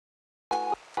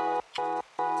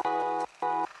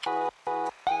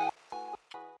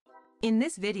In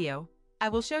this video, I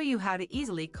will show you how to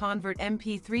easily convert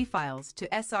MP3 files to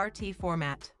SRT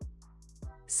format.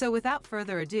 So without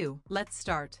further ado, let's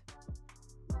start.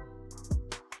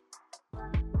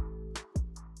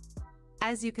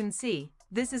 As you can see,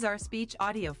 this is our speech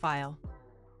audio file.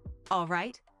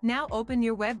 Alright, now open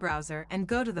your web browser and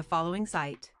go to the following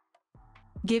site.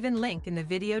 Given link in the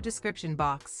video description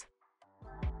box.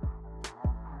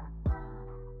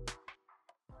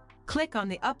 Click on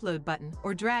the Upload button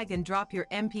or drag and drop your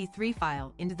MP3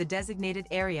 file into the designated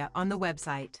area on the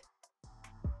website.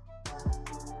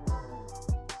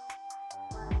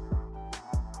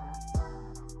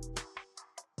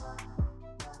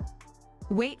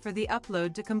 Wait for the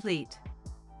upload to complete.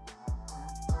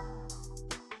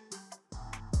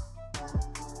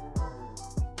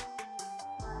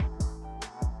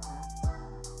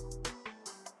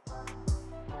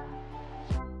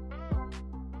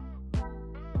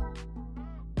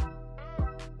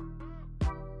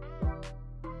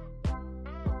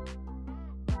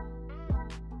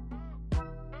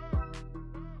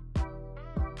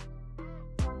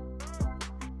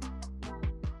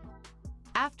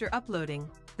 After uploading,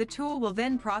 the tool will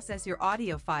then process your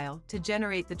audio file to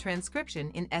generate the transcription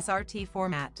in SRT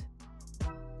format.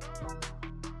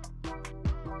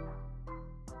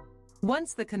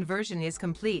 Once the conversion is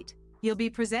complete, you'll be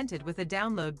presented with a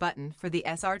download button for the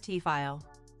SRT file.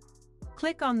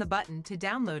 Click on the button to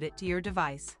download it to your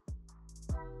device.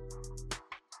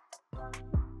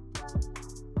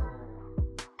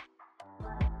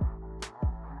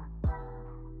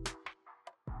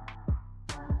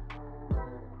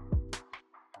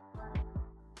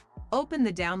 Open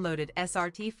the downloaded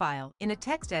SRT file in a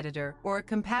text editor or a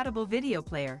compatible video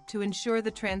player to ensure the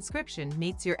transcription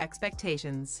meets your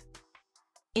expectations.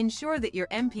 Ensure that your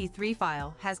MP3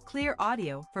 file has clear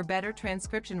audio for better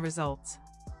transcription results.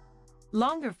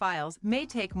 Longer files may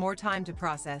take more time to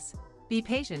process. Be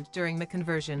patient during the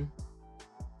conversion.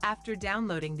 After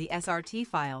downloading the SRT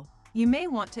file, you may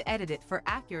want to edit it for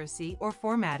accuracy or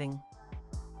formatting.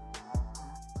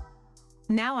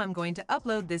 Now I'm going to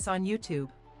upload this on YouTube.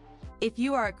 If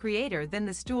you are a creator, then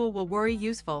this tool will worry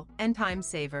useful and time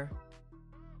saver.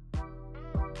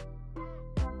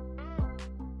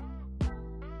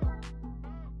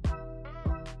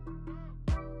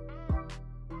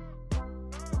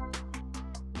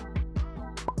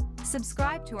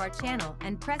 Subscribe to our channel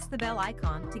and press the bell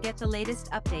icon to get the latest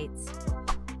updates.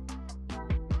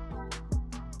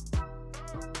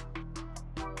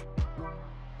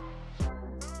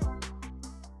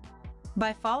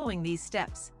 By following these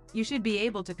steps, you should be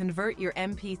able to convert your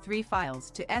MP3 files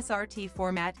to SRT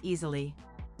format easily.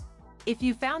 If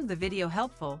you found the video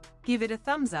helpful, give it a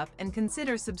thumbs up and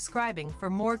consider subscribing for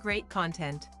more great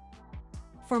content.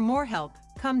 For more help,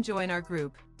 come join our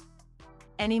group.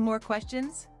 Any more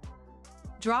questions?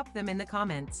 Drop them in the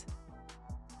comments.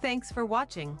 Thanks for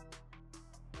watching.